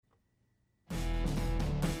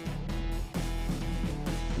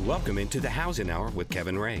Welcome into the Housing Hour with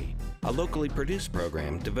Kevin Ray, a locally produced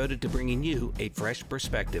program devoted to bringing you a fresh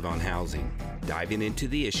perspective on housing, diving into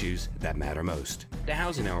the issues that matter most. The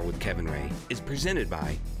Housing Hour with Kevin Ray is presented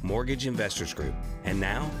by Mortgage Investors Group. And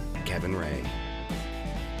now, Kevin Ray.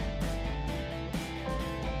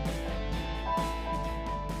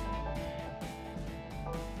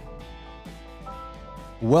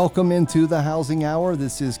 Welcome into the Housing Hour.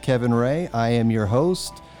 This is Kevin Ray. I am your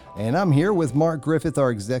host, and I'm here with Mark Griffith,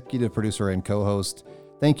 our executive producer and co-host.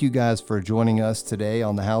 Thank you guys for joining us today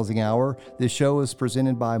on the Housing Hour. This show is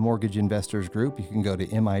presented by Mortgage Investors Group. You can go to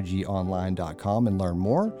migonline.com and learn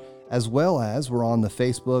more, as well as we're on the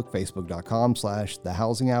facebook.com/The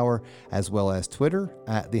Housing Hour, as well as Twitter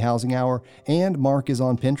 @The Housing Hour. And Mark is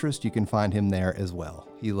on Pinterest. You can find him there as well.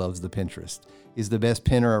 He loves the Pinterest. He's the best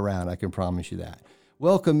pinner around, I can promise you that.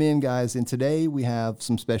 Welcome in, guys, and today we have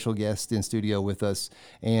some special guests in studio with us.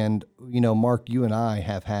 And, Mark, you and I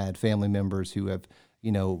have had family members who have,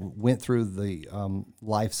 went through the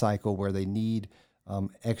life cycle where they need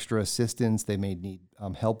extra assistance. They may need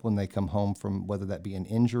help when they come home from whether that be an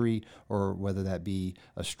injury or whether that be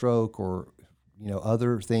a stroke or,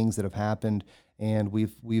 other things that have happened. And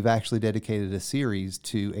we've actually dedicated a series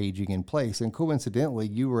to aging in place. And coincidentally,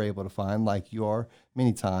 you were able to find, like you are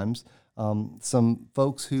many times, some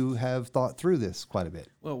folks who have thought through this quite a bit.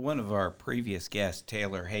 Well, one of our previous guests,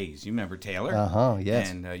 Taylor Hayes, you remember Taylor?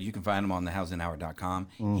 Yes. And you can find him on thehousinghour.com.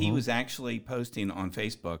 Mm-hmm. He was actually posting on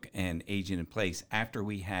Facebook and Aging in Place after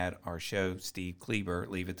we had our show, Steve Kleber,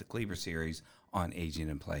 Leave It to Kleber series on Aging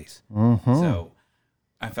in Place. Mm-hmm. So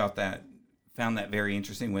I found that very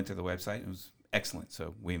interesting, went to the website, and it was excellent.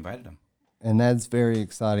 So we invited him. And that's very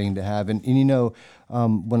exciting to have. And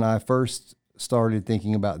when I first started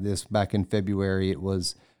thinking about this back in February, it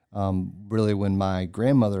was really when my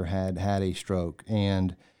grandmother had a stroke,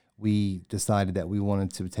 and we decided that we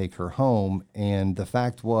wanted to take her home. And the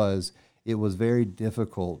fact was, it was very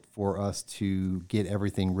difficult for us to get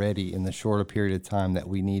everything ready in the shorter period of time that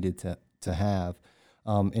we needed to have.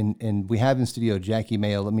 And we have in studio Jackie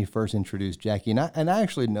Mayo. Let me first introduce Jackie. And I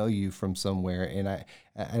actually know you from somewhere, and I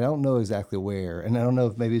don't know exactly where. And I don't know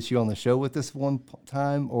if maybe it's you on the show with this one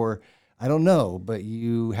time, or I don't know, but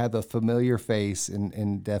you have a familiar face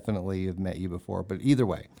and definitely have met you before. But either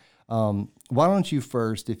way, why don't you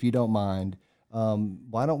first, if you don't mind,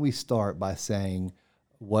 why don't we start by saying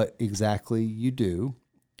what exactly you do?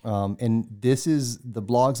 And this is the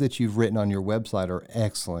blogs that you've written on your website are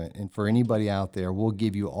excellent. And for anybody out there, we'll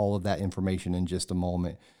give you all of that information in just a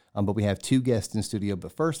moment. But we have two guests in studio.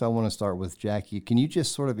 But first, I want to start with Jackie. Can you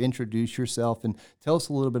just sort of introduce yourself and tell us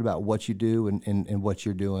a little bit about what you do and what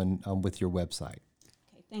you're doing with your website?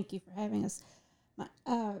 Okay, thank you for having us.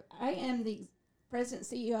 I am the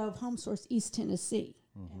president and CEO of HomeSource East Tennessee.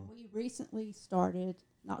 Mm-hmm. And we recently started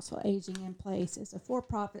Knoxville Aging in Place as a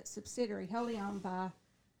for-profit subsidiary wholly owned by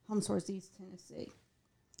HomeSource East Tennessee.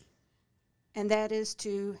 And that is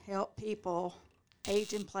to help people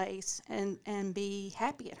age in place and be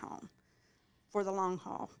happy at home for the long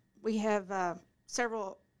haul. We have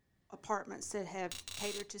several apartments that have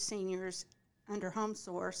catered to seniors under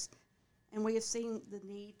HomeSource, and we have seen the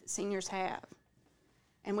need that seniors have.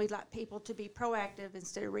 And we'd like people to be proactive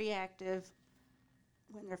instead of reactive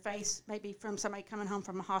when they're faced maybe from somebody coming home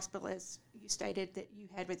from a hospital, as you stated that you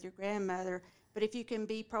had with your grandmother. But if you can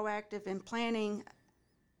be proactive in planning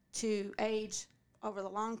to age over the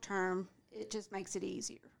long term, it just makes it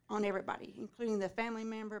easier on everybody, including the family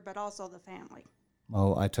member, but also the family.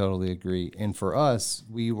 Oh, I totally agree. And for us,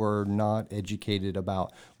 we were not educated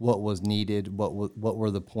about what was needed, what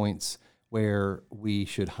were the points where we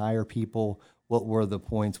should hire people, what were the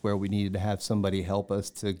points where we needed to have somebody help us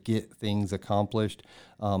to get things accomplished,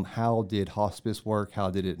 how did hospice work, how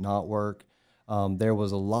did it not work. There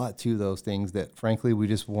was a lot to those things that, frankly, we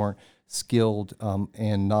just weren't skilled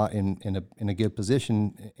and not in a good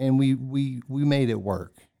position, and we made it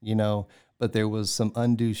work, But there was some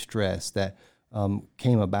undue stress that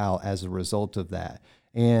came about as a result of that.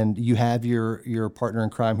 And you have your partner in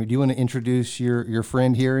crime here. Do you want to introduce your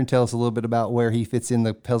friend here and tell us a little bit about where he fits in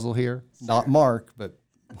the puzzle here? Sure. Not Mark, but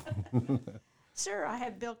Sure. I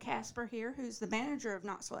have Bill Casper here, who's the manager of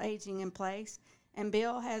Knoxville Aging in Place. And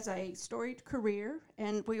Bill has a storied career,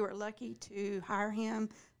 and we were lucky to hire him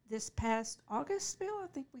this past August, Bill. I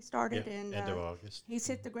think we started in end of August. He's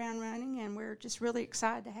hit the ground running, and we're just really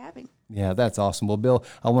excited to have him. Yeah, that's awesome. Well, Bill,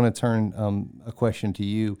 I want to turn a question to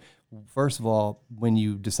you. First of all, when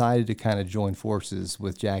you decided to kind of join forces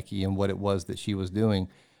with Jackie and what it was that she was doing,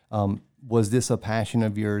 was this a passion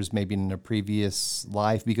of yours maybe in a previous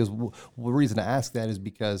life? Because the reason I ask that is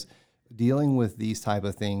because dealing with these type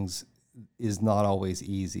of things is not always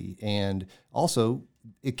easy. And also,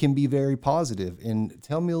 it can be very positive. And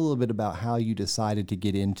tell me a little bit about how you decided to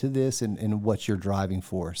get into this and what's your driving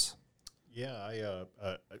force. Yeah,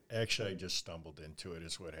 I just stumbled into it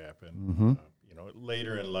is what happened. Mm-hmm.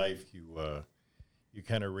 Later in life, you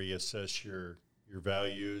kind of reassess your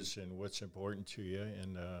values and what's important to you.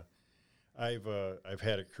 And I've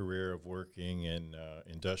had a career of working in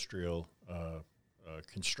industrial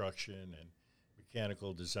construction and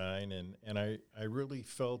mechanical design, and I really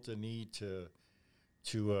felt a need to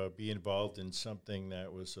be involved in something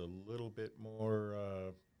that was a little bit more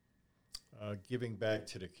giving back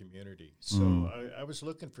to the community. So I was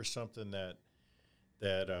looking for something that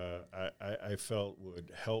I felt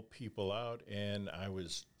would help people out, and I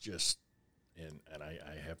was just, and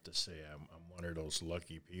I have to say I'm one of those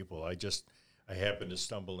lucky people. I happened to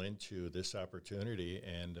stumble into this opportunity,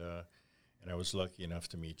 and I was lucky enough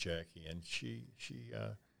to meet Jackie, and she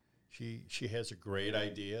has a great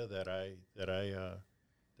idea that I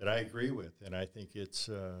agree with, and I think it's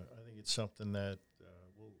something that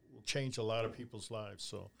will change a lot of people's lives.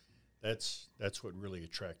 So that's what really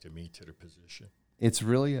attracted me to the position. It's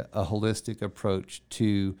really a holistic approach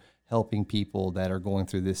to helping people that are going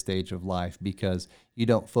through this stage of life, because you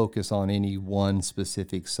don't focus on any one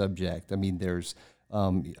specific subject. I mean, there's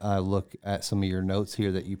I look at some of your notes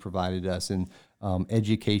here that you provided us, and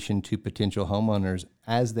education to potential homeowners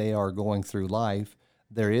as they are going through life.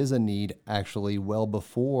 There is a need actually well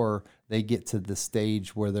before they get to the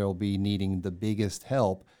stage where they'll be needing the biggest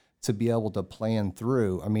help to be able to plan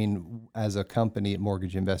through. I mean, as a company at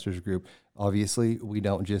Mortgage Investors Group, obviously we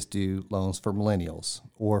don't just do loans for millennials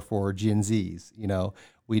or for Gen Zs.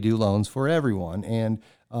 We do loans for everyone. And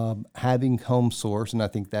having Home Source, and I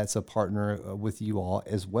think that's a partner with you all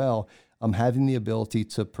as well, having the ability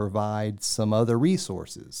to provide some other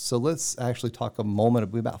resources. So let's actually talk a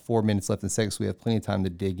moment. We have about 4 minutes left in seconds, so we have plenty of time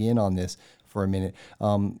to dig in on this for a minute.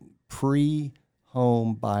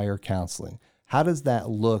 Pre-home buyer counseling. How does that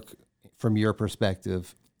look from your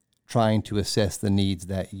perspective, trying to assess the needs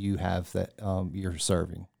that you have that you're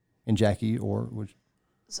serving? And Jackie, or which?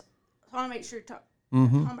 So I want to make sure you're talking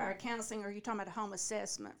home buyer counseling, or are you talking about a home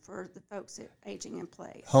assessment for the folks that aging in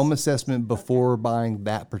place? Home assessment before buying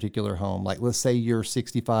that particular home. Like, let's say you're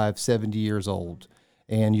 65, 70 years old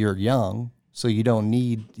and you're young, so you don't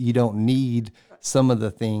need some of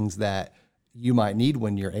the things that you might need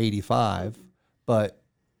when you're 85, but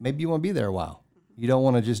maybe you want to be there a while. You don't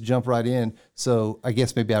want to just jump right in. So I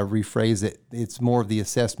guess maybe I rephrase it. It's more of the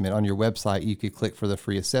assessment. On your website, you could click for the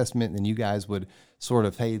free assessment, and you guys would sort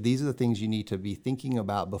of, hey, these are the things you need to be thinking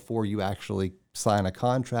about before you actually sign a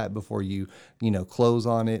contract, before you, close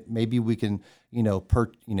on it. Maybe we can,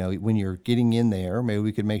 when you're getting in there, maybe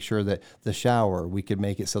we could make sure that the shower, we could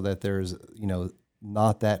make it so that there's,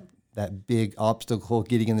 not that big obstacle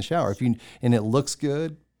getting in the shower. And it looks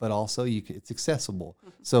good, but also it's accessible.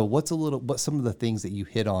 So what's some of the things that you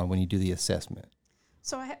hit on when you do the assessment?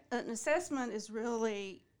 So an assessment is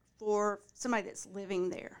really for somebody that's living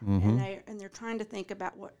there, Mm-hmm. and they're trying to think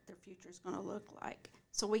about what their future is going to look like.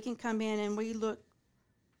 So we can come in and we look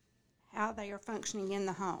how they are functioning in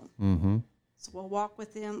the home. Mm-hmm. So we'll walk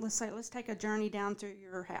with them. Let's take a journey down through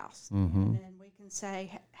your house, Mm-hmm. and then we can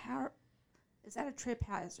say, how is that a trip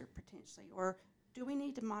hazard potentially, or do we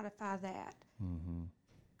need to modify that? Mm-hmm.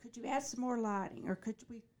 Could you add some more lighting, or could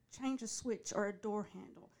we change a switch or a door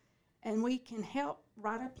handle? And we can help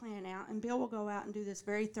write a plan out, and Bill will go out and do this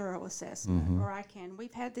very thorough assessment, Mm-hmm. or I can.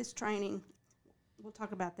 We've had this training. We'll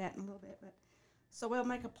talk about that in a little bit. But so we'll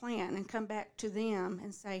make a plan and come back to them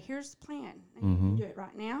and say, here's the plan. And you can do it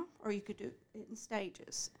right now, or you could do it in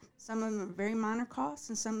stages. Some of them are very minor costs,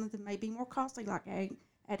 and some of them may be more costly, like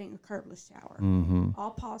adding a curbless shower. Mm-hmm. All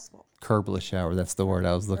possible. Curbless shower, that's the word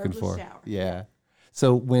I was looking Curbless for. shower. Yeah.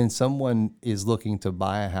 So when someone is looking to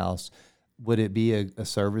buy a house, would it be a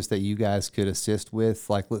service that you guys could assist with?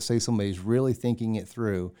 Like, let's say somebody's really thinking it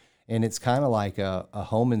through, and it's kind of like a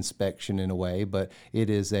home inspection in a way, but it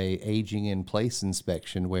is a aging in place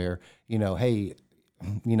inspection where, hey,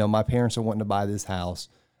 my parents are wanting to buy this house.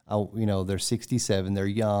 They're 67, they're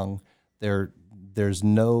young, there's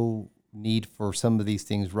no need for some of these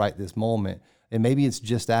things right this moment. And maybe it's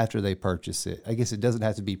just after they purchase it. I guess it doesn't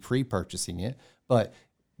have to be pre-purchasing it, but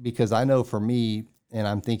because I know for me, and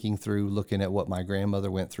I'm thinking through looking at what my grandmother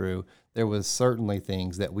went through, there was certainly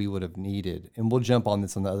things that we would have needed. And we'll jump on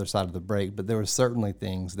this on the other side of the break, but there were certainly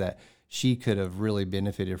things that she could have really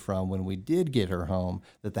benefited from when we did get her home,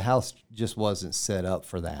 that the house just wasn't set up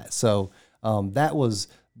for that. So that's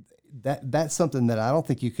something that I don't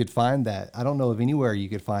think you could find that. I don't know of anywhere you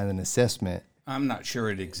could find an assessment I'm not sure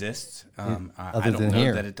it exists. I other don't than know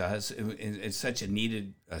here. that it does. It's such a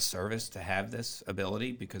needed service to have this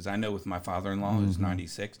ability, because I know with my father-in-law, who's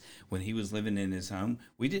 96, when he was living in his home,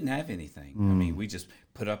 we didn't have anything. I mean, we just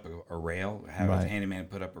put up a rail, have a handyman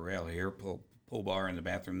put up a rail here, pull bar in the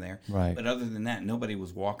bathroom there. Right. But other than that, nobody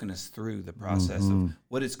was walking us through the process of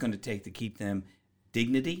what it's going to take to keep them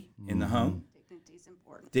dignity in the home. Dignity is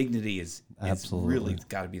important. Dignity is Absolutely. really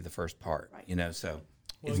got to be the first part, Right. you know, so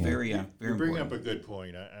it's Well, very you very bring important. up a good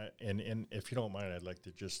point. And if you don't mind, I'd like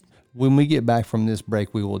to just When we get back from this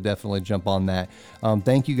break, we will definitely jump on that.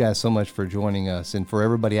 Thank you guys so much for joining us. And for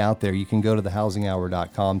everybody out there, you can go to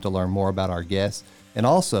thehousinghour.com to learn more about our guests. And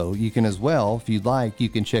also, you can as well, if you'd like, you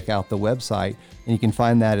can check out the website, and you can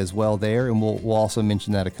find that as well there. And we'll also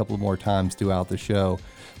mention that a couple more times throughout the show.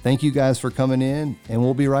 Thank you guys for coming in, and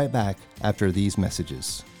we'll be right back after these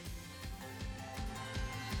messages.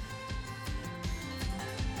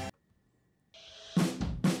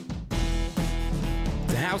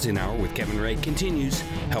 The Housing Hour with Kevin Ray continues,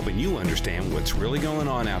 helping you understand what's really going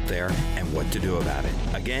on out there and what to do about it.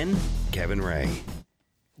 Again, Kevin Ray.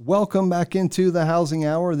 Welcome back into the Housing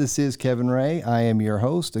Hour. This is Kevin Ray. I am your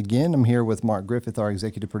host. Again, I'm here with Mark Griffith, our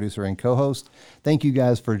executive producer and co-host. Thank you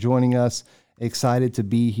guys for joining us. Excited to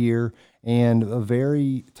be here, and a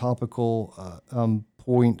very topical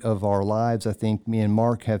point of our lives. I think me and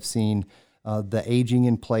Mark have seen the aging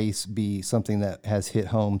in place be something that has hit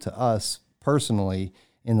home to us personally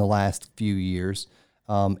in the last few years.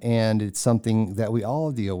 And it's something that we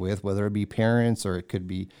all deal with, whether it be parents or it could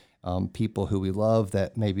be people who we love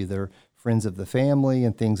that maybe they're friends of the family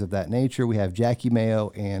and things of that nature. We have Jackie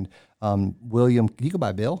Mayo and William, you go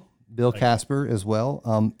by Bill Casper as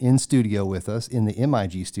well, in studio with us in the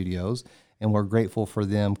MIG studios. And we're grateful for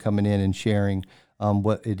them coming in and sharing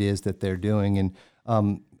what it is that they're doing.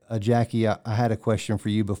 And Jackie, I had a question for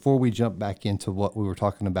you before we jump back into what we were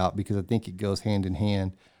talking about, because I think it goes hand in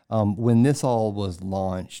hand. When this all was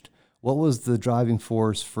launched, what was the driving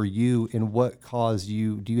force for you, and what caused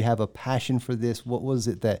you? Do you have a passion for this? What was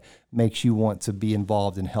it that makes you want to be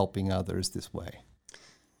involved in helping others this way?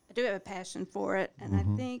 I do have a passion for it, and I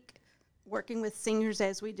think working with seniors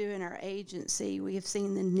as we do in our agency, we have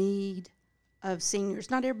seen the need of seniors.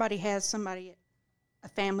 Not everybody has somebody, a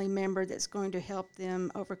family member that's going to help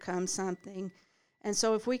them overcome something. And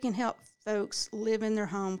so if we can help folks live in their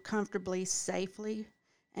home comfortably, safely,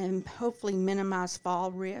 and hopefully minimize fall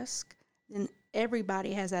risk, then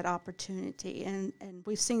everybody has that opportunity. And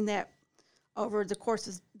we've seen that over the course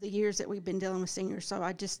of the years that we've been dealing with seniors. So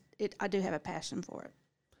I do have a passion for it.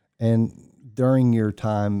 And during your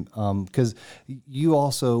time, because you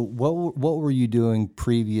also, what were you doing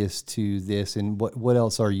previous to this, and what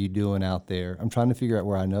else are you doing out there? I'm trying to figure out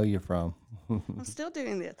where I know you from. I'm still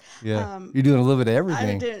doing this. Yeah, you're doing a little bit of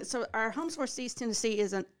everything. So our Home Source East Tennessee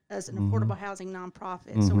is an affordable housing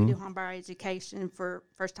nonprofit. So we do home buyer education for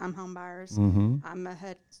first-time home buyers. I'm a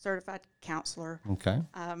HUD certified counselor. Okay.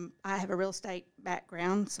 I have a real estate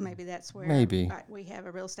background, so maybe that's where we have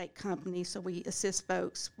a real estate company. So we assist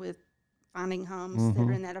folks with finding homes that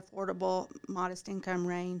are in that affordable, modest income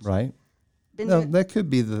range. Right. That could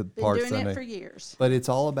be the parts been doing it for years. But it's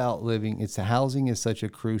all about living. Housing is such a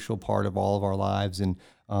crucial part of all of our lives, and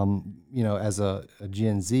as a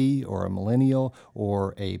Gen Z or a millennial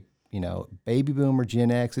or a baby boomer,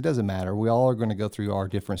 Gen X, it doesn't matter. We all are going to go through our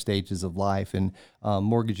different stages of life, and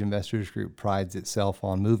Mortgage Investors Group prides itself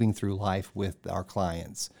on moving through life with our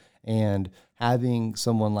clients. And having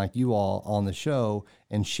someone like you all on the show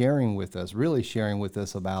and really sharing with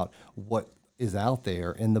us about what is out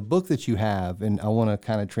there, and the book that you have, and I want to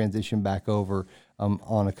kind of transition back over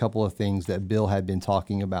on a couple of things that Bill had been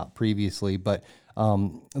talking about previously, but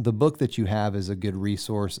the book that you have is a good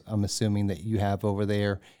resource. I'm assuming that you have over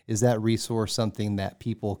there. Is that resource something that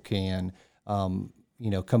people can,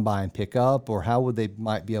 come by and pick up, or how would they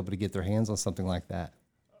might be able to get their hands on something like that?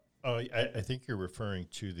 I think you're referring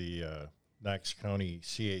to the Knox County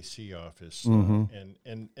CAC office, and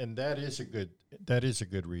that is a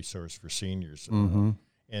good resource for seniors.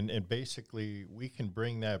 And basically, we can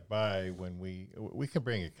bring that by when we can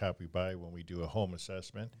bring a copy by when we do a home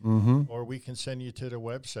assessment, or we can send you to the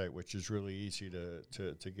website, which is really easy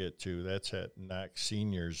to get to. That's at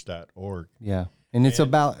knoxseniors.org. Yeah. And it's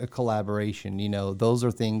about a collaboration. Those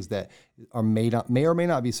are things that may or may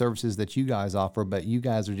not be services that you guys offer, but you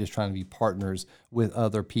guys are just trying to be partners with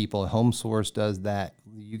other people. Home Source does that.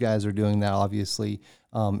 You guys are doing that, obviously,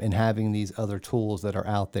 and having these other tools that are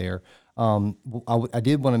out there. I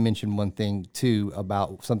did want to mention one thing, too,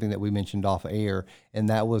 about something that we mentioned off air, and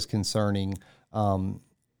that was concerning,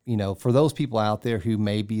 for those people out there who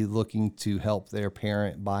may be looking to help their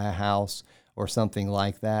parent buy a house or something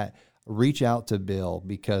like that, reach out to Bill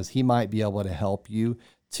because he might be able to help you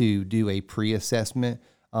to do a pre-assessment.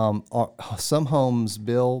 Some homes,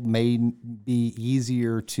 Bill, may be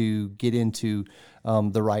easier to get into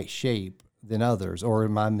the right shape than others, or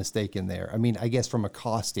am I mistaken there? I mean, I guess from a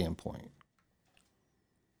cost standpoint.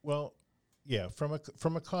 Well, yeah, from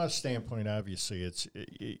a cost standpoint, obviously,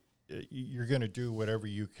 you're going to do whatever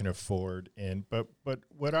you can afford, but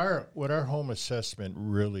what our home assessment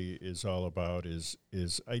really is all about is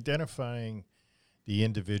identifying the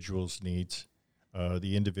individual's needs,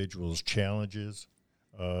 the individual's challenges,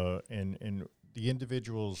 and the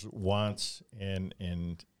individual's wants,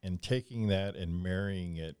 and taking that and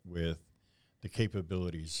marrying it with the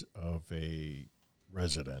capabilities of a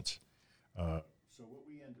residence. So what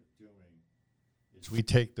we end up doing is we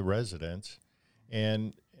take the residents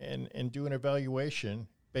and do an evaluation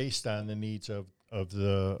based on the needs of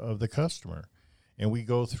the customer, and we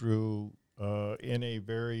go through in a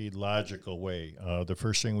very logical way. The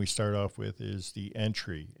first thing we start off with is the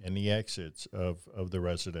entry and the exits of the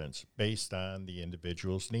residence based on the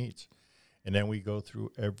individual's needs. And then we go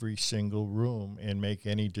through every single room and make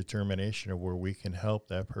any determination of where we can help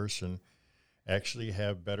that person actually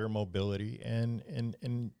have better mobility and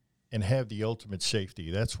have the ultimate safety.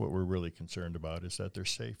 That's what we're really concerned about, is that they're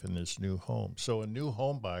safe in this new home. So a new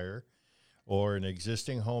home buyer or an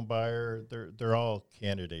existing home buyer, they're all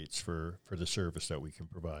candidates for the service that we can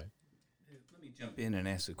provide. Let me jump in and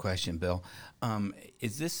ask a question, Bill.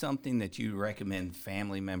 Is this something that you recommend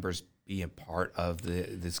family members be a part of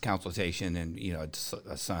this consultation, and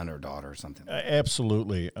a son or daughter or something?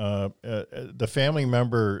 Absolutely. The family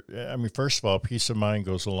member, I mean, first of all, peace of mind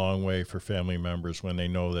goes a long way for family members when they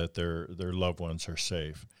know that their loved ones are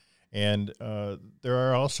safe. And there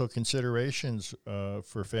are also considerations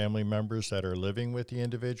for family members that are living with the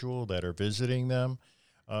individual, that are visiting them.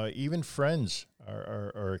 Even friends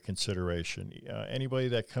are a consideration. Anybody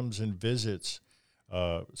that comes and visits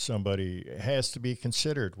somebody has to be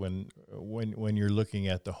considered when you're looking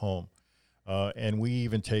at the home. And we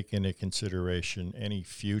even take into consideration any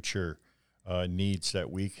future needs that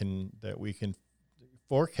we can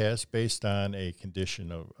forecast based on a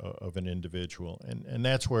condition of an individual. And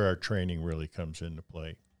that's where our training really comes into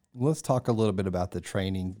play. Let's talk a little bit about the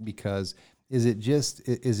training, because is it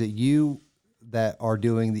you that are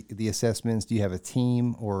doing the assessments? Do you have a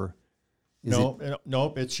team, or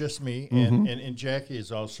Nope, it's just me, and Jackie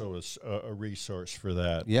is also a resource for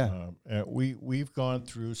that. Yeah, we've gone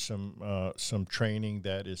through some training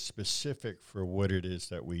that is specific for what it is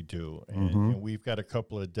that we do, and we've got a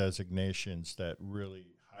couple of designations that really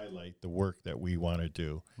highlight the work that we want to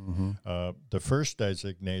do. The first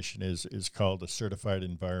designation is called a Certified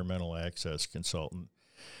Environmental Access Consultant.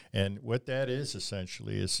 And what that is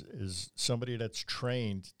essentially is somebody that's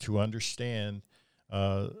trained to understand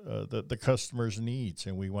the customer's needs,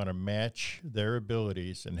 and we want to match their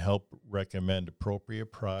abilities and help recommend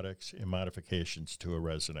appropriate products and modifications to a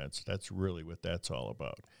residence. That's really what that's all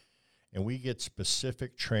about. And we get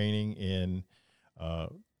specific training in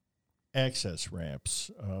access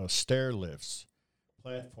ramps, stair lifts,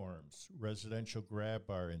 platforms, residential grab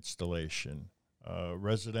bar installation,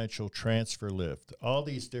 residential transfer lift, all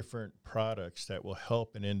these different products that will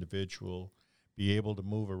help an individual be able to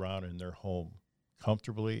move around in their home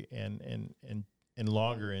comfortably and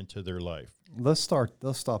longer into their life. Let's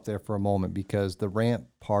stop there for a moment, because the ramp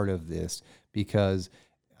part of this,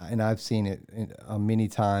 and I've seen it many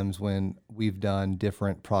times when we've done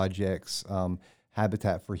different projects,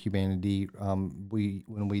 Habitat for Humanity.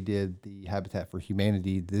 When we did the Habitat for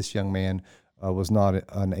Humanity, this young man was not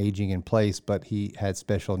an aging in place, but he had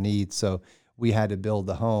special needs. So we had to build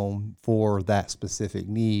the home for that specific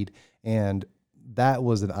need. And that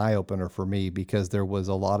was an eye-opener for me, because there was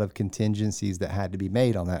a lot of contingencies that had to be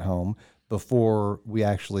made on that home before we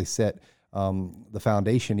actually set the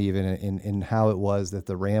foundation, even in how it was that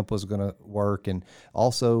the ramp was going to work. And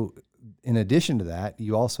also, in addition to that,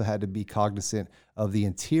 you also had to be cognizant of the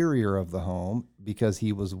interior of the home, because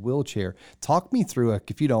he was wheelchair. Talk me through,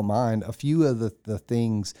 if you don't mind, a few of the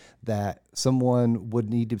things that someone would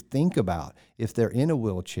need to think about if they're in a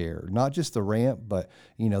wheelchair. Not just the ramp, but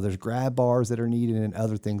there's grab bars that are needed and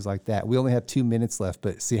other things like that. We only have 2 minutes left,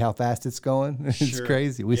 but see how fast it's going? It's Sure.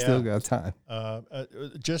 crazy. We still got time.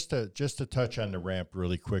 Just to touch on the ramp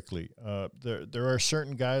really quickly, there are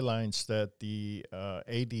certain guidelines that the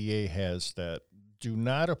ADA has that do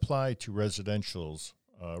not apply to residential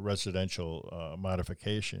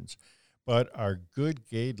modifications, but are good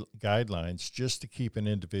guidelines just to keep an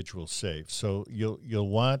individual safe. So you'll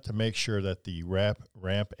want to make sure that the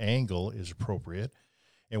ramp angle is appropriate,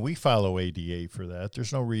 And we follow ADA for that.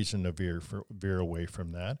 There's no reason to veer away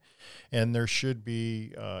from that. And there should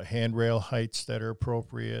be handrail heights that are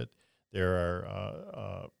appropriate. There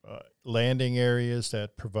are landing areas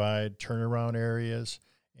that provide turnaround areas,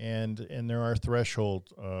 and there are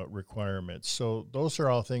threshold requirements. So those are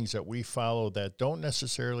all things that we follow that don't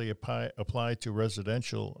necessarily apply to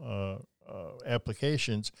residential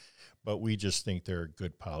applications, but we just think they're a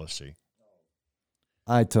good policy.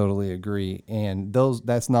 I totally agree. And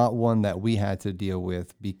that's not one that we had to deal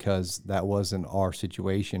with because that wasn't our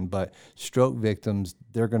situation. But stroke victims,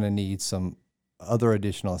 they're going to need some other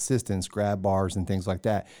additional assistance, grab bars and things like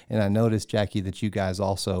that. And I noticed, Jackie, that you guys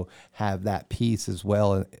also have that piece as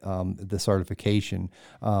well, the certification,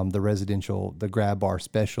 the grab bar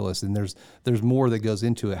specialist. And there's more that goes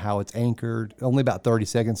into it, how it's anchored. Only about 30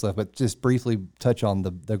 seconds left, but just briefly touch on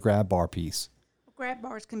the grab bar piece. Grab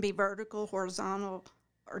bars can be vertical, horizontal,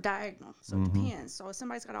 or diagonal, so it depends. So if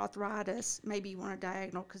somebody's got arthritis, maybe you want a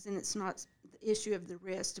diagonal because then it's not the issue of the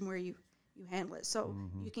wrist and where you handle it. So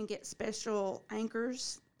you can get special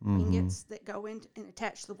anchors, ingots that go in and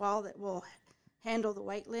attach to the wall that will handle the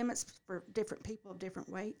weight limits for different people of different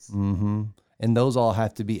weights. Mm-hmm. And those all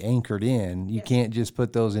have to be anchored in. You can't just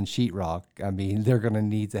put those in sheetrock. I mean, they're going to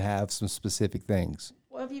need to have some specific things.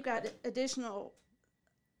 Well, if you've got additional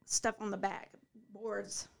stuff on the back,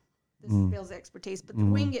 boards, this is Bill's expertise, but the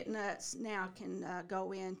winged nuts now can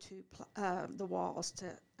go into the walls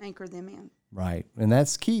to anchor them in. Right. And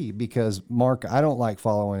that's key because, Mark, I don't like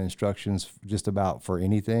following instructions just about for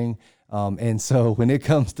anything. And so when it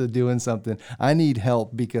comes to doing something, I need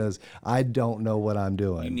help because I don't know what I'm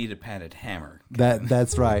doing. You need a padded hammer.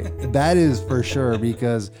 That's right. That is for sure,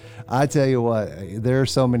 because I tell you what, there are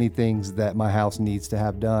so many things that my house needs to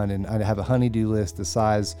have done, and I have a honey-do list the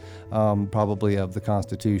size probably of the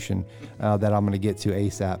Constitution that I'm going to get to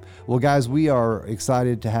ASAP. Well, guys, we are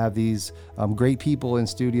excited to have these great people in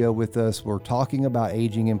studio with us. We're talking about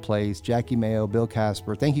aging in place. Jackie Mayo, Bill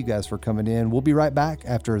Casper, thank you guys for coming in. We'll be right back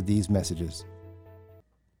after these messages.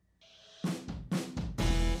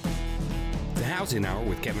 The Housing Hour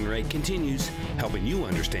with Kevin Ray continues, helping you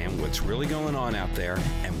understand what's really going on out there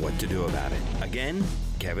and what to do about it. Again,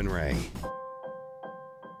 Kevin Ray.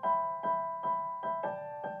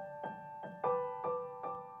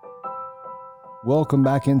 Welcome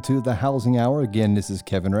back into the Housing Hour. Again, this is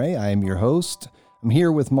Kevin Ray. I am your host. I'm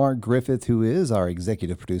here with Mark Griffith, who is our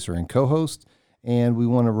executive producer and co-host. And we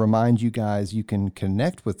want to remind you guys you can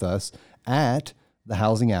connect with us at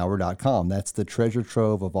thehousinghour.com. That's the treasure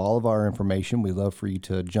trove of all of our information. We love for you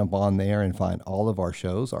to jump on there and find all of our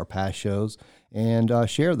shows, our past shows, and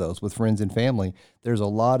share those with friends and family. There's a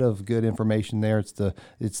lot of good information there.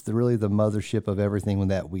 It's really the mothership of everything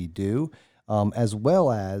that we do, as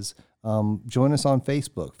well as join us on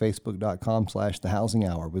Facebook,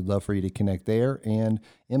 facebook.com/thehousinghour. We'd love for you to connect there. And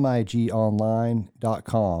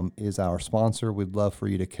migonline.com is our sponsor. We'd love for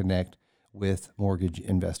you to connect with Mortgage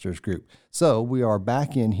Investors Group. So we are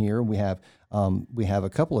back in here. We have a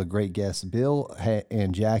couple of great guests. Bill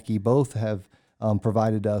and Jackie both have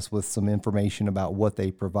provided us with some information about what they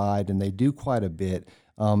provide, and they do quite a bit.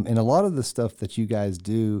 And a lot of the stuff that you guys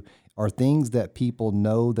do are things that people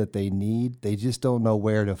know that they need. They just don't know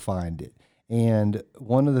where to find it. And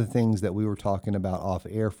one of the things that we were talking about off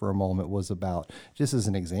air for a moment was about, just as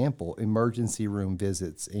an example, emergency room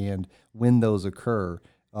visits and when those occur.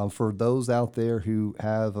 For those out there who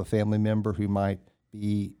have a family member who might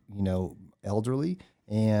be, elderly,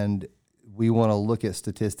 and we want to look at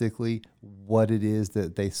statistically what it is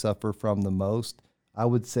that they suffer from the most, I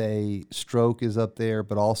would say stroke is up there,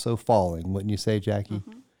 but also falling. Wouldn't you say, Jackie?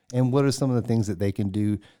 Mm-hmm. And what are some of the things that they can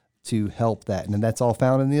do to help that? And that's all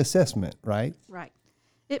found in the assessment, right? Right.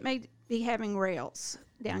 It may be having rails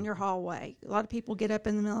down your hallway. A lot of people get up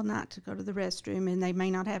in the middle of the night to go to the restroom, and they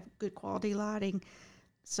may not have good quality lighting.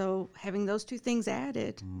 So having those two things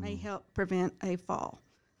added may help prevent a fall.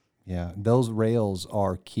 Yeah, those rails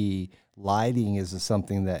are key. Lighting is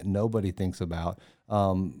something that nobody thinks about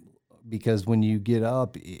because when you get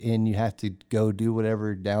up and you have to go do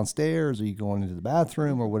whatever downstairs, or you going into the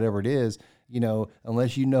bathroom or whatever it is,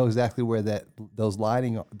 unless you know exactly where the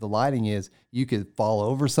lighting is, you could fall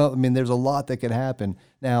over something. I mean, there's a lot that could happen.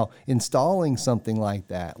 Now, installing something like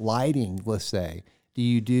that, lighting, let's say, do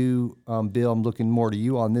you do, Bill, I'm looking more to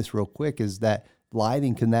you on this real quick, is that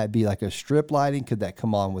lighting, can that be like a strip lighting? Could that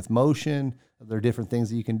come on with motion? Are there different things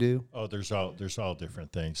that you can do? Oh, there's all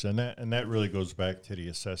different things. And that really goes back to the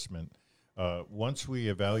assessment. Once we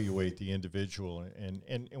evaluate the individual,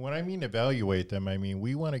 and when I mean evaluate them, I mean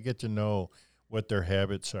we want to get to know what their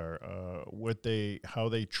habits are, how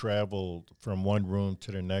they travel from one room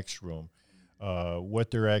to the next room.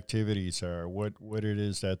 what their activities are, what it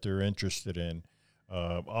is that they're interested in.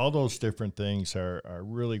 All those different things are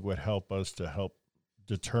really what help us to help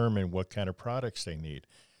determine what kind of products they need.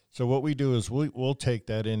 So what we do is we'll take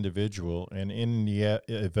that individual and in the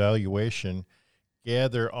evaluation,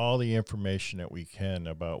 gather all the information that we can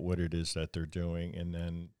about what it is that they're doing, and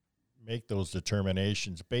then make those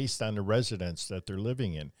determinations based on the residence that they're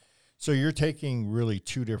living in. So you're taking really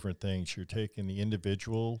two different things. You're taking the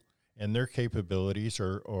individual and their capabilities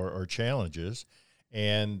or challenges,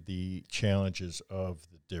 and the challenges of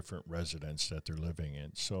the different residents that they're living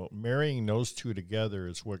in. So marrying those two together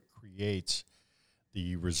is what creates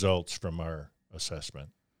the results from our assessment.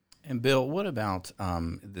 And Bill, what about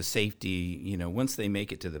the safety? Once they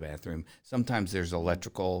make it to the bathroom, sometimes there's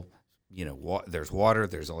electrical, there's water,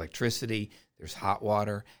 there's electricity, there's hot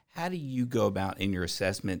water. How do you go about in your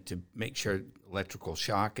assessment to make sure electrical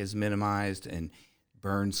shock is minimized and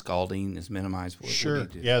burn scalding is minimized? Sure.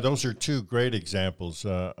 What do you do? Yeah, those are two great examples.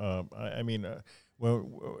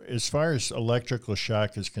 Well, as far as electrical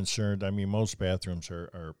shock is concerned, most bathrooms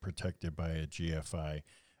are protected by a GFI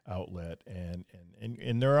outlet, and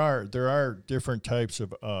there are different types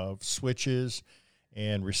of switches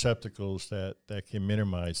and receptacles that can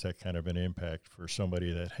minimize that kind of an impact for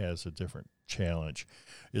somebody that has a different challenge.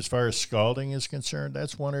 As far as scalding is concerned,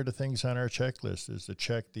 that's one of the things on our checklist, is to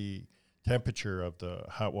check the temperature of the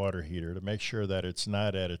hot water heater to make sure that it's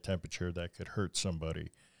not at a temperature that could hurt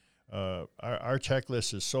somebody. Our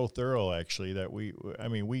checklist is so thorough, actually, that we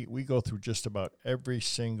go through just about every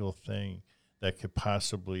single thing that could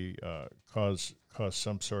possibly cause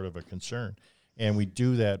some sort of a concern, and we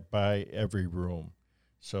do that by every room.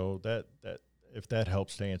 So that if that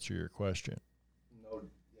helps to answer your question.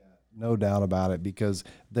 No doubt about it, because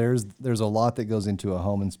there's a lot that goes into a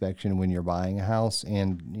home inspection when you're buying a house,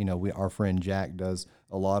 and our friend Jack does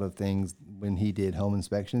a lot of things when he did home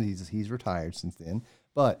inspections. He's retired since then,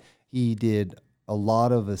 but he did a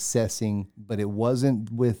lot of assessing, but it wasn't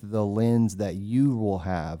with the lens that you will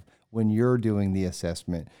have when you're doing the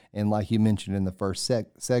assessment. And like you mentioned in the first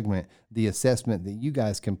segment, the assessment that you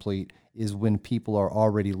guys complete is when people are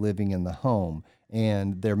already living in the home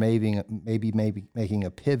and they're maybe making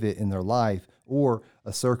a pivot in their life, or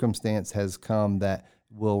a circumstance has come that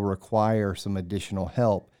will require some additional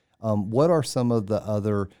help. What are some of the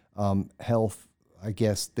other health,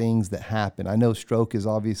 things that happen? I know stroke is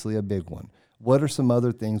obviously a big one. What are some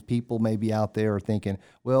other things people may be out there are thinking,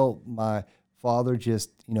 well, my father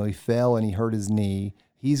just, he fell and he hurt his knee.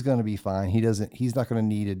 He's going to be fine. He's not going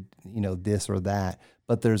to need this or that.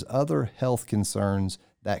 But there's other health concerns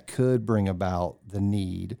that could bring about the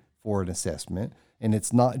need for an assessment. And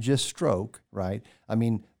it's not just stroke, right?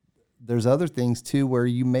 There's other things too, where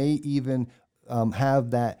you may even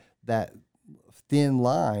have that thin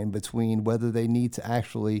line between whether they need to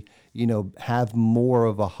actually, have more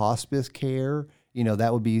of a hospice care.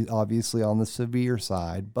 That would be obviously on the severe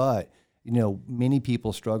side, but many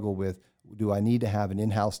people struggle with, do I need to have an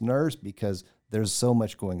in-house nurse because there's so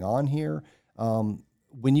much going on here?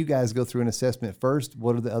 When you guys go through an assessment first,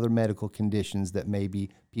 what are the other medical conditions that maybe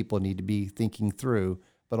people need to be thinking through?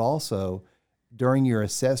 But also, during your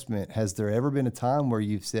assessment, has there ever been a time where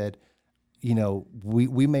you've said,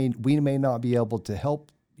 we may not be able to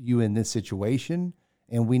help you in this situation,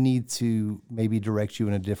 and we need to maybe direct you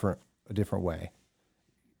in a different way?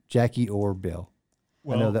 Jackie or Bill?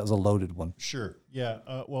 Well, I know that was a loaded one. Sure. Yeah.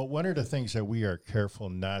 Well, one of the things that we are careful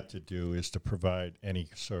not to do is to provide any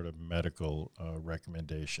sort of medical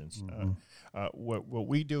recommendations. Mm-hmm. What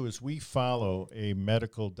we do is we follow a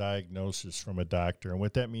medical diagnosis from a doctor. And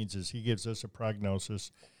what that means is he gives us a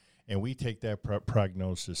prognosis, and we take that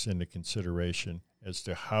prognosis into consideration as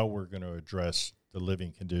to how we're going to address the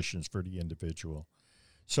living conditions for the individual.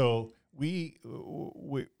 So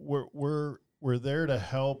we're there to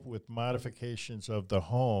help with modifications of the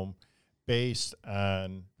home based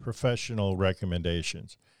on professional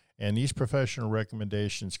recommendations. And these professional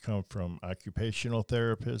recommendations come from occupational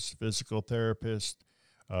therapists, physical therapists,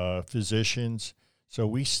 physicians. So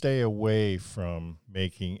we stay away from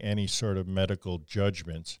making any sort of medical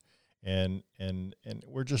judgments. And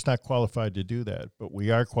we're just not qualified to do that. But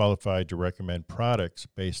we are qualified to recommend products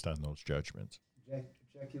based on those judgments.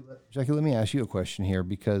 Jackie, let me ask you a question here,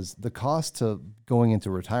 because the cost to going into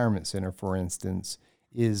a retirement center, for instance,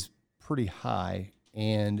 is pretty high.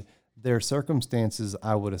 And there are circumstances,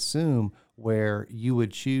 I would assume, where you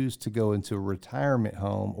would choose to go into a retirement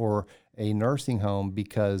home or a nursing home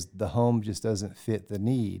because the home just doesn't fit the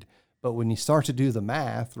need. But when you start to do the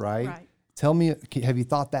math, right? Tell me, have you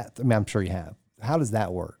thought that? I'm sure you have. How does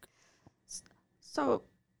that work? So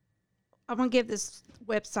I want to give this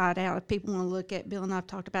website out if people want to look at. Bill and I've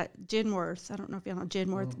talked about Genworth. I don't know if you know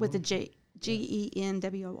Genworth with the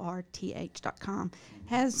GENWORTH.com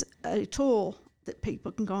has a tool that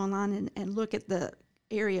people can go online and look at the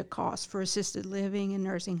area costs for assisted living and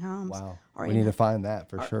nursing homes. Wow. We need to find that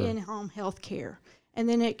for sure. In-home health care. And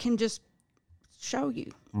then it can just show you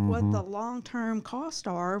what the long-term costs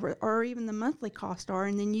are or even the monthly costs are,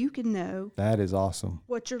 and then you can know. That is awesome.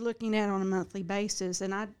 What you're looking at on a monthly basis.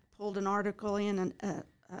 And I pulled an article in, an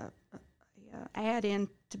ad in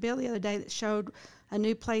to Bill the other day that showed a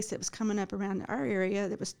new place that was coming up around our area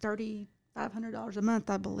that was $3,500 a month,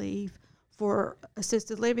 I believe, for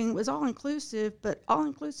assisted living. It was all inclusive, but all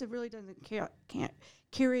inclusive really can't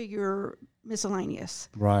carry your miscellaneous.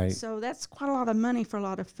 Right. So that's quite a lot of money for a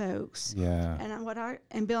lot of folks. Yeah. And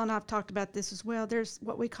Bill and I have talked about this as well. There's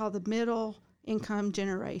what we call the middle income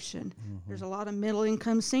generation. There's a lot of middle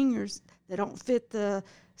income seniors that don't fit the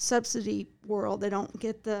subsidy world. They don't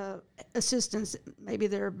get the assistance. Maybe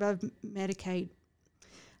they're above Medicaid.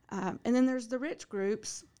 And then there's the rich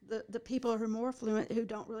groups, the people who are more affluent who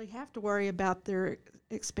don't really have to worry about their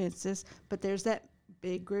expenses. But there's that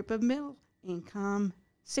big group of middle income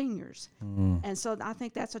seniors. And so I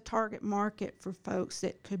think that's a target market for folks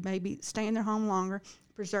that could maybe stay in their home longer,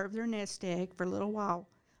 preserve their nest egg for a little while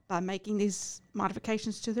by making these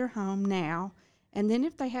modifications to their home now. And then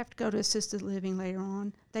if they have to go to assisted living later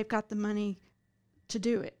on, they've got the money to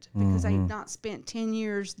do it because they've not spent 10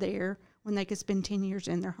 years there when they could spend 10 years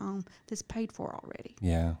in their home that's paid for already.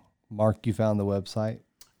 Yeah. Mark, you found the website?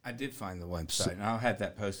 I did find the website, and I'll have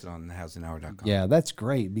that posted on thehousinghour.com. Yeah, that's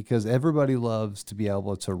great because everybody loves to be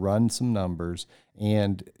able to run some numbers.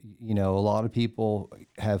 And, you know, a lot of people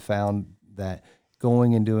have found that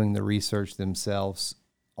going and doing the research themselves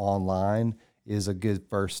online is a good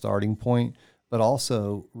first starting point, but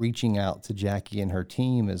also reaching out to Jackie and her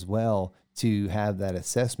team as well to have that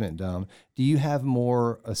assessment done. Do you have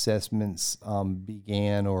more assessments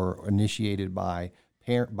began or initiated by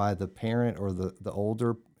the parent or the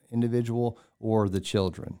older individual or the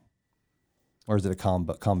children? Or is it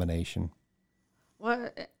a combination? Well,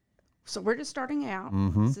 so we're just starting out.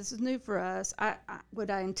 This is new for us. I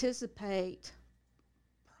anticipate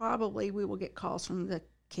probably we will get calls from the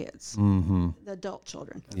kids, the adult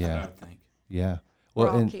children. Yeah. I think. Yeah. We're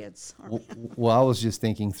Well, all and, kids. well, I was just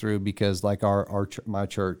thinking through because like my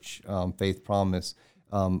church, Faith Promise,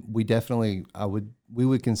 we definitely we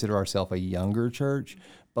would consider ourselves a younger church,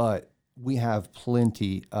 but we have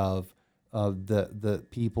plenty of the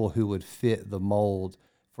people who would fit the mold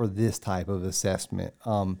for this type of assessment.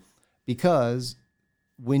 Because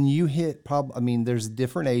when you hit there's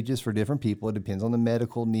different ages for different people. It depends on the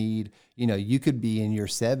medical need. You know, you could be in your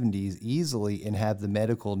 70s easily and have the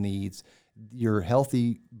medical needs. You're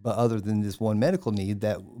healthy, but other than this one medical need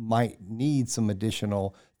that might need some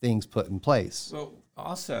additional things put in place. Well,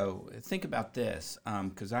 also think about this,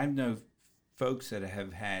 because I know folks that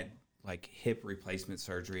have had like hip replacement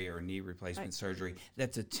surgery or knee replacement surgery.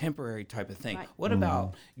 That's a temporary type of thing. Right. What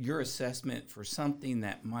about your assessment for something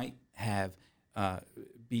that might have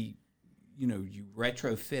you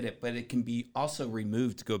retrofit it, but it can be also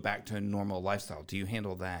removed to go back to a normal lifestyle? Do you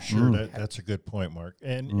handle that? Sure, that's a good point, Mark.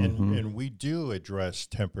 And we do address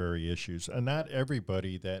temporary issues. And not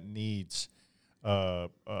everybody that needs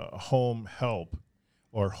home help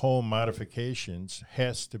or home modifications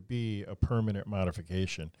has to be a permanent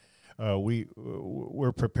modification.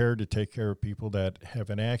 We're prepared to take care of people that have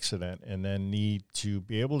an accident and then need to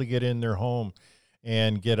be able to get in their home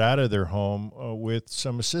and get out of their home with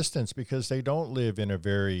some assistance because they don't live in a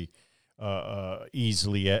very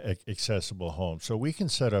easily accessible home. So we can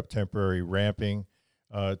set up temporary ramping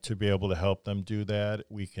to be able to help them do that.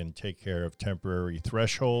 We can take care of temporary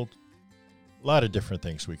threshold. A lot of different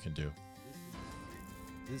things we can do.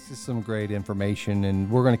 This is some great information,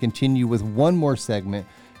 and we're going to continue with one more segment.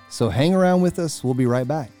 So hang around with us. We'll be right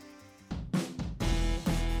back.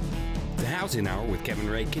 The Housing Hour with Kevin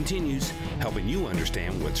Ray continues, helping you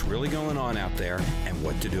understand what's really going on out there and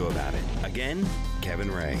what to do about it. Again,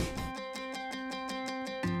 Kevin Ray.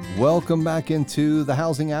 Welcome back into the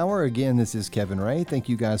Housing Hour. Again, this is Kevin Ray. Thank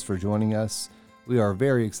you guys for joining us. We are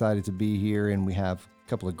very excited to be here, and we have a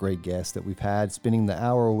couple of great guests that we've had spending the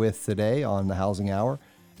hour with today on the Housing Hour.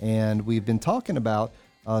 And we've been talking about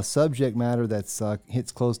a subject matter that's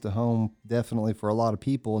hits close to home, definitely for a lot of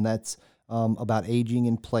people, and that's about aging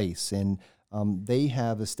in place. And they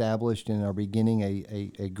have established and are beginning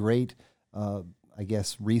a great,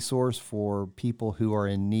 resource for people who are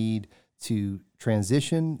in need to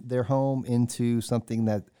transition their home into something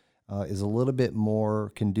that is a little bit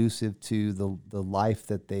more conducive to the life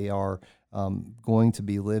that they are going to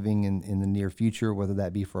be living in the near future, whether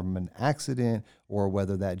that be from an accident or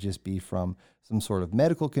whether that just be from some sort of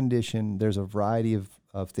medical condition. There's a variety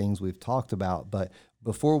of things we've talked about. But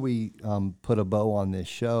before we put a bow on this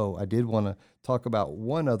show, I did want to talk about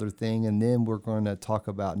one other thing, and then we're going to talk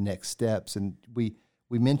about next steps. And we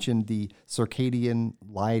mentioned the circadian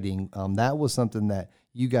lighting. That was something that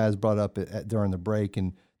you guys brought up during the break,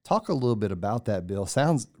 and talk a little bit about that, Bill.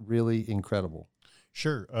 Sounds really incredible.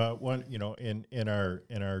 Sure. One, in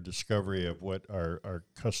our discovery of what our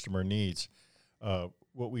customer needs,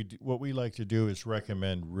 what we like to do is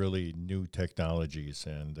recommend really new technologies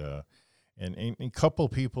and couple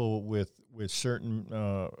people with certain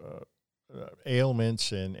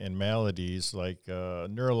ailments and maladies, like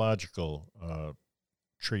neurological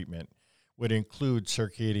treatment would include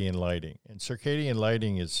circadian lighting. And circadian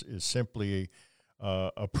lighting is simply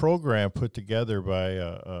a program put together by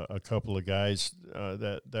a couple of guys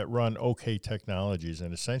that run OK Technologies.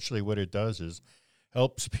 And essentially what it does is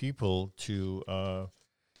helps people to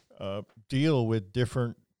deal with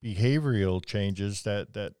different behavioral changes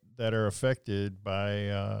that are affected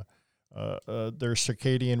by their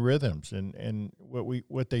circadian rhythms. And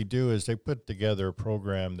what they do is they put together a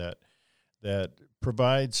program that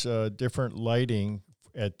provides different lighting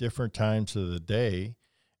at different times of the day,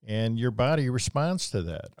 and your body responds to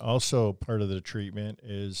that. Also, part of the treatment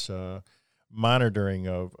is monitoring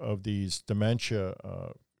of these dementia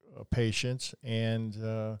patients and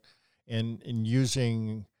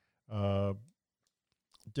using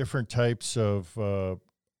different types of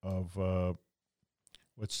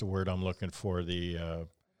what's the word I'm looking for, the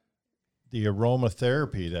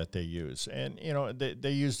aromatherapy that they use. And,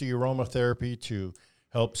 they use the aromatherapy to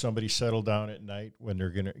help somebody settle down at night when they're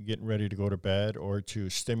getting ready to go to bed, or to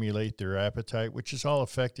stimulate their appetite, which is all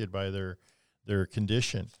affected by their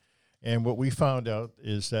condition. And what we found out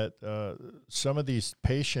is that some of these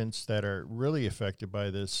patients that are really affected by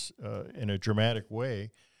this in a dramatic way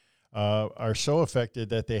are so affected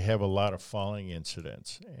that they have a lot of falling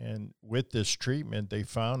incidents. And with this treatment, they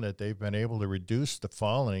found that they've been able to reduce the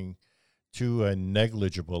falling to a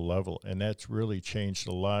negligible level. And that's really changed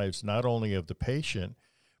the lives not only of the patient,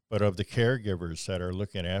 but of the caregivers that are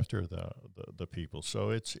looking after the people. So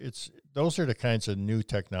it's those are the kinds of new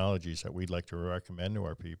technologies that we'd like to recommend to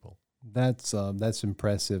our people. That's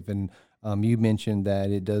impressive. And you mentioned that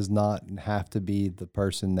it does not have to be the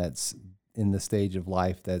person that's in the stage of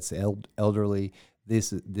life that's elderly.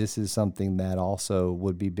 This is something that also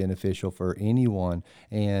would be beneficial for anyone.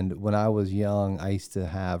 And when I was young, I used to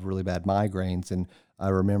have really bad migraines, and I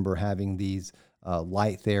remember having these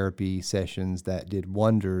light therapy sessions that did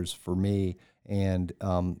wonders for me. And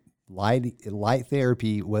light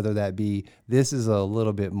therapy, whether that be, this is a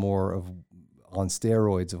little bit more of on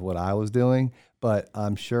steroids of what I was doing, but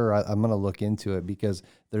I'm sure I'm going to look into it, because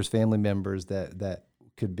there's family members that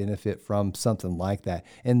could benefit from something like that.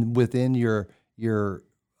 And within your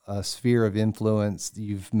sphere of influence,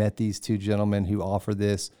 you've met these two gentlemen who offer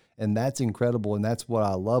this, and that's incredible. And that's what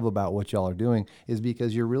I love about what y'all are doing, is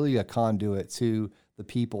because you're really a conduit to the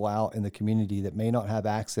people out in the community that may not have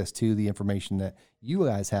access to the information that you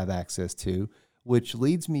guys have access to, which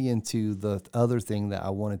leads me into the other thing that I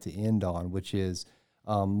wanted to end on, which is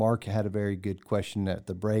Mark had a very good question at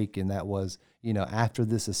the break, and that was, after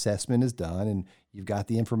this assessment is done and you've got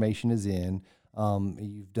the information is in,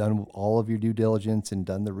 you've done all of your due diligence and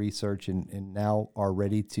done the research and now are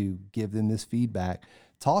ready to give them this feedback.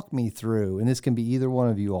 Talk me through, and this can be either one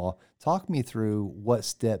of you all, talk me through what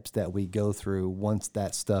steps that we go through once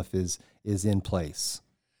that stuff is in place.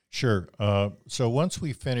 Sure. So once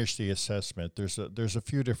we finish the assessment, there's a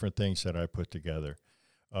few different things that I put together.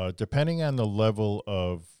 Depending on the level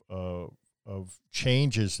of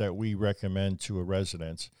changes that we recommend to a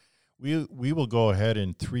residence, we will go ahead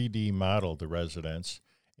and 3D model the residence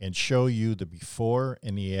and show you the before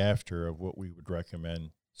and the after of what we would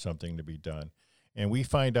recommend something to be done. And we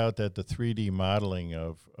find out that the 3D modeling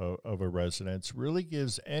of a residence really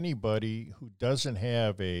gives anybody who doesn't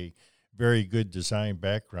have a very good design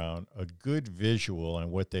background a good visual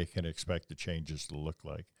on what they can expect the changes to look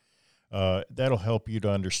like. That'll help you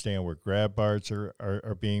to understand where grab bars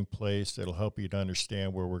are being placed. It'll help you to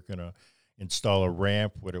understand where we're going to install a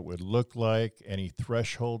ramp, what it would look like, any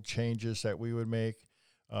threshold changes that we would make.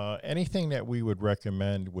 Anything that we would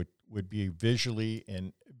recommend would be visually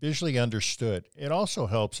understood. It also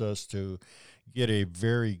helps us to get a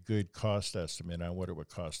very good cost estimate on what it would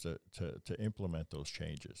cost to implement those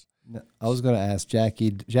changes. I was going to ask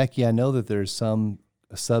Jackie. Jackie, I know that there's some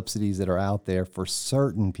subsidies that are out there for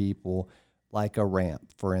certain people, like a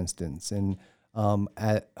ramp, for instance. And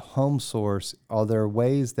At Home Source, are there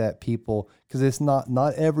ways that people, because it's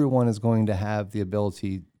not everyone is going to have the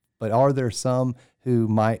ability, but are there some who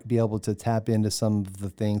might be able to tap into some of the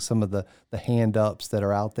things, some of the hand ups that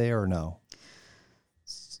are out there, or no?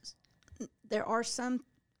 There are some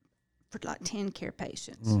for like 10 care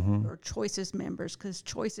patients or Choices members, because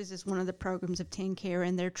Choices is one of the programs of 10 care,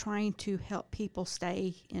 and they're trying to help people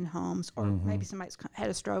stay in homes, or maybe somebody's had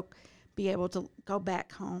a stroke, be able to go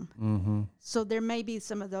back home. So there may be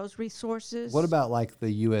some of those resources. What about like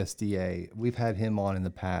the USDA? We've had him on in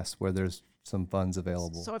the past where there's some funds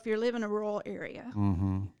available. So if you live in a rural area,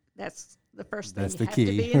 that's the first thing. That's you the have key,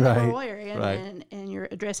 to be in right, a rural area, right. and your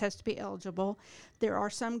address has to be eligible. There are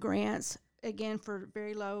some grants, again, for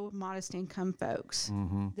very low, modest income folks.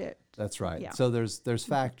 That's right. Yeah. So there's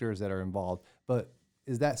factors that are involved. But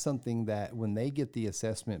is that something that when they get the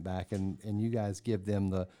assessment back and you guys give them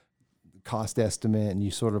the cost estimate and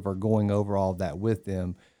you sort of are going over all of that with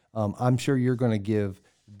them, I'm sure you're going to give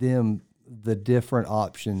them the different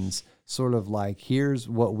options, sort of like, here's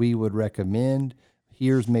what we would recommend,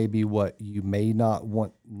 here's maybe what you may not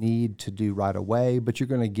need to do right away, but you're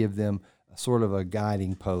going to give them sort of a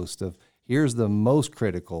guiding post of, here's the most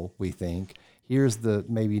critical, we think, here's the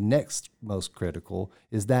maybe next most critical.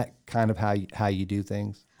 Is that kind of how you do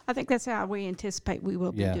things? I think that's how we anticipate we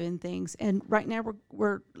will be doing things. And right now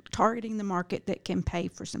we're targeting the market that can pay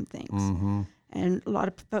for some things. And a lot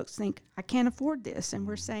of folks think, I can't afford this. And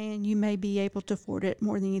we're saying you may be able to afford it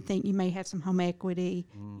more than you think. You may have some home equity.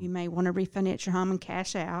 You may want to refinance your home and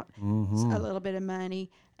cash out a little bit of money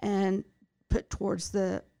and put towards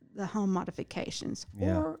the home modifications.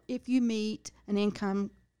 Or if you meet an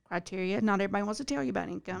income criteria, not everybody wants to tell you about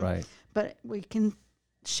income, but we can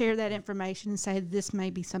share that information and say this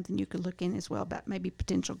may be something you could look in as well, about maybe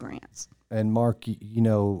potential grants. And Mark,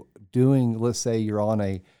 let's say you're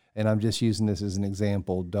on and I'm just using this as an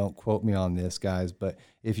example, don't quote me on this, guys, but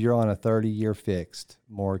if you're on a 30-year fixed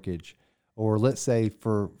mortgage, or let's say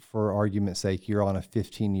for argument's sake, you're on a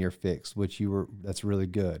 15-year fixed, that's really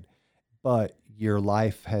good, but your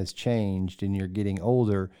life has changed and you're getting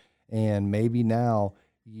older, and maybe now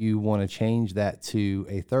you want to change that to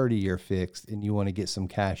a 30-year fixed and you want to get some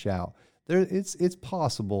cash out. It's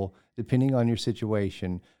possible, depending on your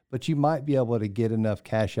situation, but you might be able to get enough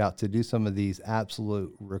cash out to do some of these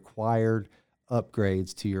absolute required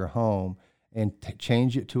upgrades to your home and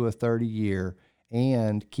change it to a 30-year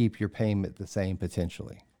and keep your payment the same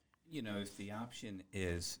potentially. If the option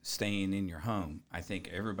is staying in your home, I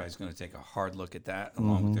think everybody's going to take a hard look at that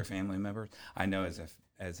along with their family members. I know as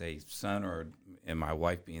a son, and my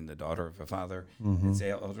wife being the daughter of a father, it's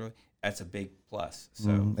elderly, that's a big plus.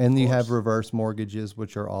 So and you have reverse mortgages,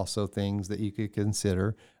 which are also things that you could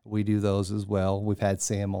consider. We do those as well. We've had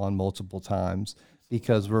Sam on multiple times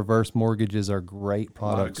because reverse mortgages are great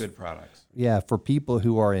products. A lot of good products. Yeah, for people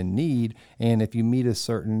who are in need. And if you meet a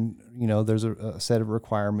certain, there's a set of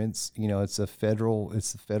requirements. It's the Federal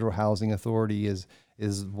Housing Authority is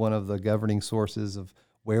one of the governing sources of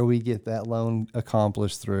where we get that loan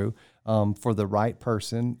accomplished through. For the right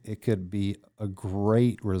person, it could be a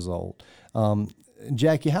great result.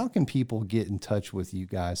 Jackie, how can people get in touch with you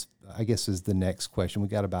guys? I guess is the next question. We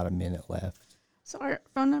got about a minute left. So our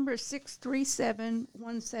phone number is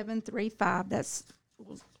 637-1735.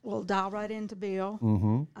 We'll dial right into Bill.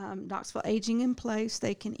 Knoxville Aging in Place.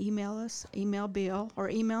 They can email us, email Bill, or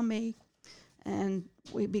email me, and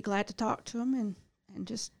we'd be glad to talk to them and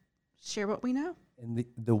just share what we know. And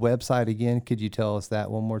the website again, could you tell us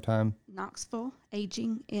that one more time?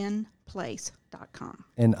 KnoxvilleAgingInPlace.com.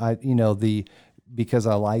 And because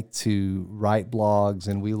I like to write blogs,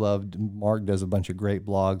 and Mark does a bunch of great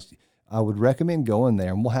blogs, I would recommend going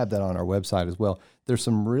there, and we'll have that on our website as well. There's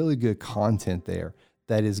some really good content there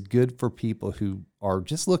that is good for people who are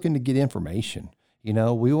just looking to get information.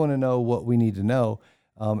 We want to know what we need to know.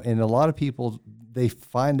 And a lot of people, they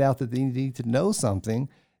find out that they need to know something.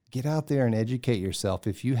 Get out there and educate yourself.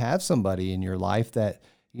 If you have somebody in your life that,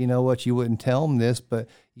 you wouldn't tell them this, but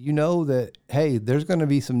that, hey, there's going to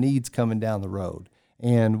be some needs coming down the road.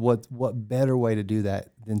 And what better way to do that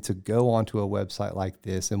than to go onto a website like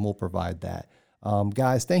this, and we'll provide that.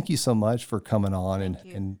 Guys, thank you so much for coming on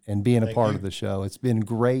and being a part of the show. It's been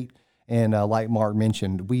great. And like Mark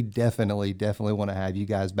mentioned, we definitely want to have you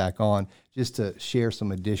guys back on just to share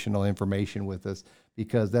some additional information with us,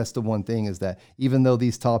 because that's the one thing, is that even though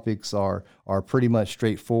these topics are pretty much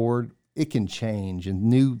straightforward, it can change and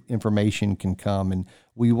new information can come. And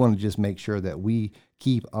we want to just make sure that we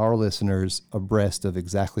keep our listeners abreast of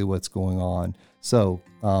exactly what's going on. So,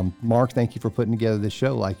 Mark, thank you for putting together this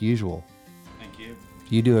show like usual. Thank you.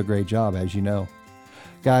 You do a great job, as you know.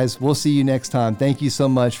 guys, we'll see you next time. Thank you so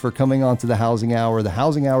much for coming on to the Housing Hour,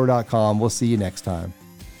 thehousinghour.com. We'll see you next time.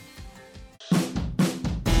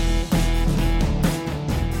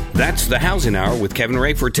 That's the Housing Hour with Kevin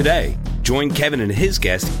Ray for today. Join Kevin and his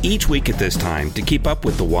guests each week at this time to keep up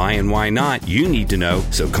with the why and why not you need to know,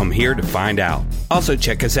 so come here to find out. Also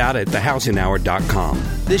check us out at thehousinghour.com.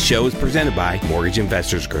 This show is presented by Mortgage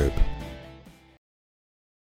Investors Group.